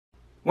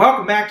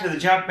Welcome back to the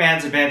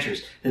Junkman's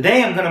Adventures.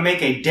 Today I'm going to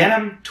make a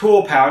denim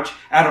tool pouch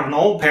out of an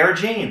old pair of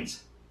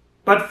jeans.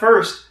 But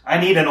first, I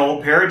need an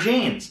old pair of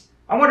jeans.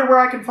 I wonder where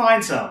I can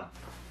find some.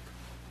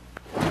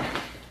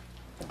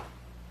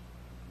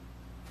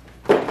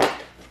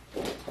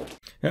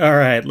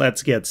 Alright,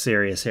 let's get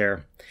serious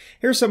here.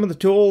 Here's some of the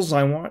tools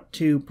I want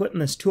to put in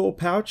this tool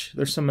pouch.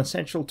 There's some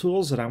essential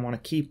tools that I want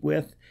to keep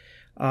with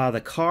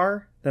the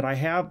car that I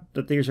have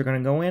that these are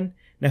going to go in.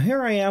 Now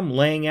here I am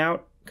laying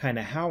out kind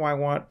of how I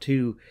want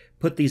to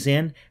put these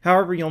in.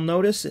 However, you'll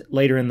notice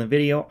later in the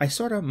video, I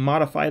sort of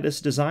modify this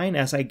design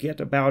as I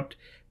get about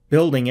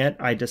building it.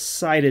 I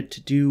decided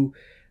to do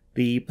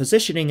the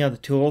positioning of the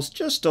tools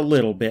just a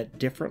little bit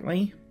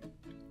differently.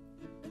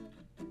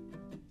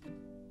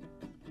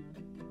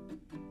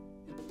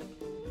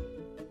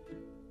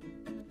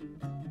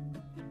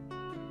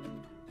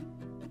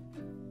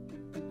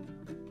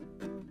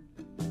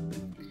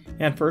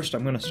 And first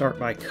I'm going to start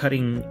by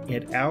cutting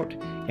it out,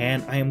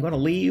 and I am going to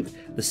leave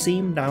the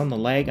seam down the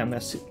leg. I'm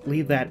going to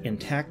leave that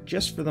intact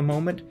just for the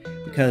moment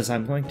because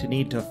I'm going to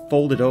need to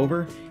fold it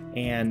over.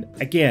 And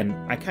again,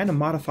 I kind of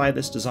modify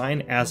this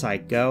design as I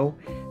go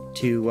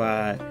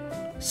to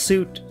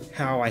suit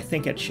how I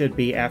think it should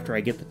be after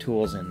I get the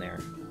tools in there.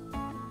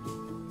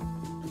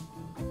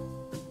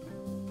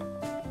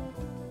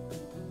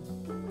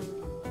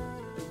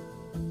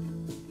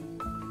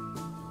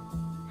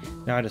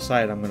 Now I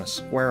decided I'm going to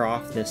square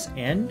off this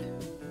end.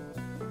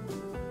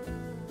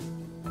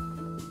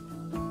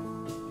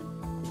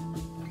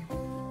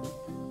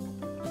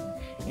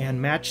 And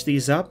match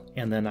these up,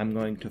 and then I'm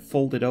going to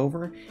fold it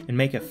over and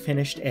make a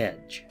finished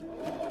edge.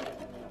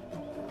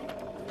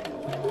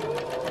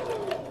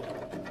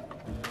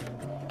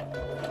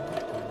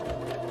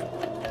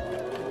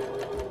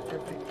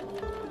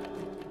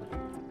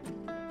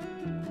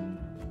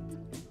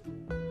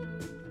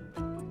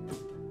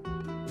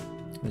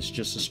 It's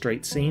just a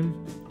straight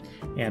seam,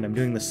 and I'm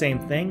doing the same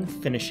thing,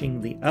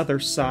 finishing the other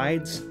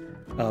sides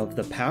of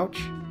the pouch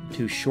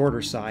to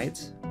shorter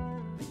sides.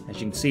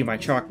 As you can see my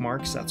chalk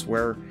marks, that's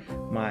where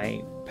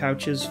my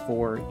pouches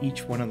for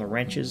each one of the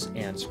wrenches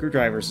and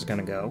screwdrivers is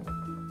going to go.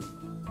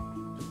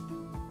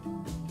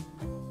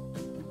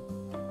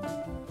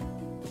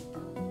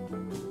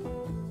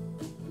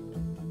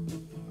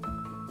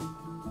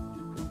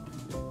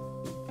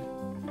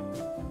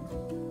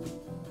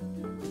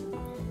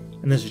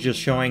 And this is just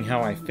showing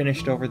how I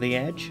finished over the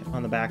edge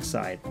on the back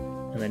side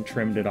and then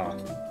trimmed it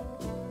off.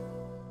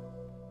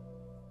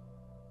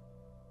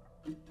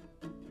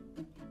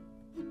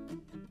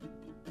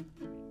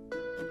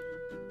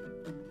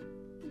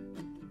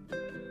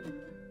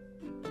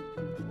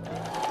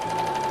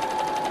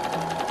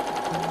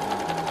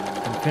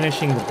 I'm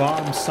finishing the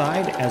bottom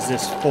side as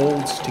this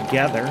folds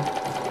together,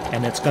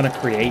 and it's going to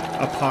create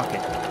a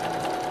pocket.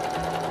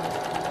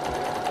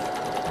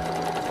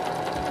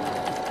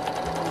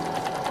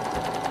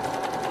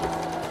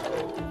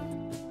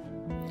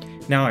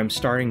 Now I'm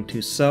starting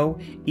to sew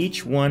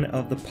each one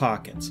of the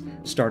pockets,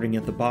 starting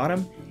at the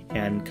bottom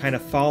and kind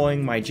of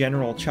following my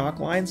general chalk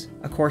lines.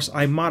 Of course,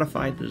 I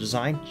modified the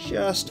design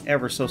just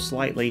ever so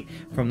slightly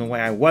from the way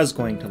I was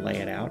going to lay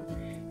it out.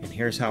 And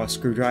here's how a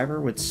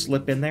screwdriver would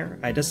slip in there.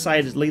 I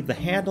decided to leave the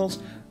handles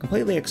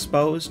completely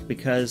exposed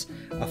because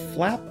a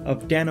flap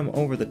of denim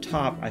over the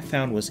top I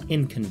found was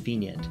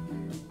inconvenient.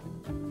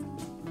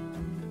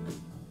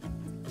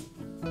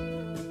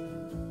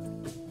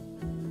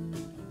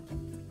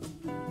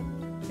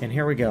 And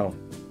here we go,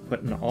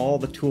 putting all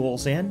the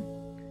tools in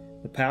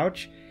the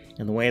pouch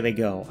and the way they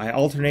go. I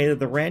alternated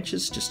the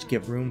wrenches just to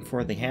give room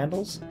for the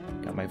handles.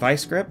 Got my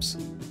vice grips,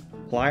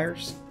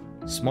 pliers,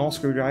 small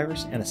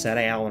screwdrivers, and a set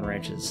of Allen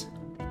wrenches.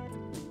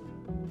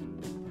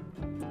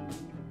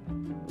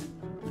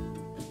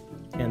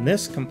 And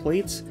this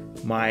completes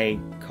my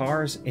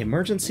car's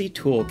emergency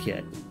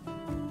toolkit.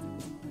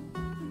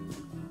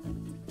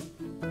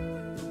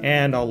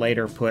 And I'll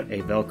later put a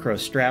Velcro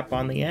strap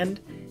on the end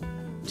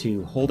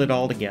to hold it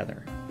all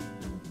together.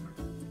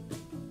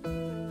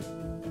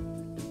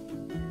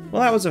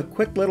 Well, that was a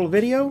quick little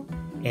video,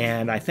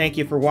 and I thank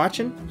you for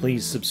watching.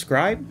 Please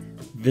subscribe,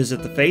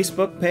 visit the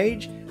Facebook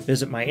page,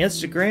 visit my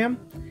Instagram,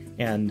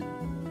 and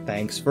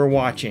thanks for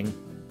watching.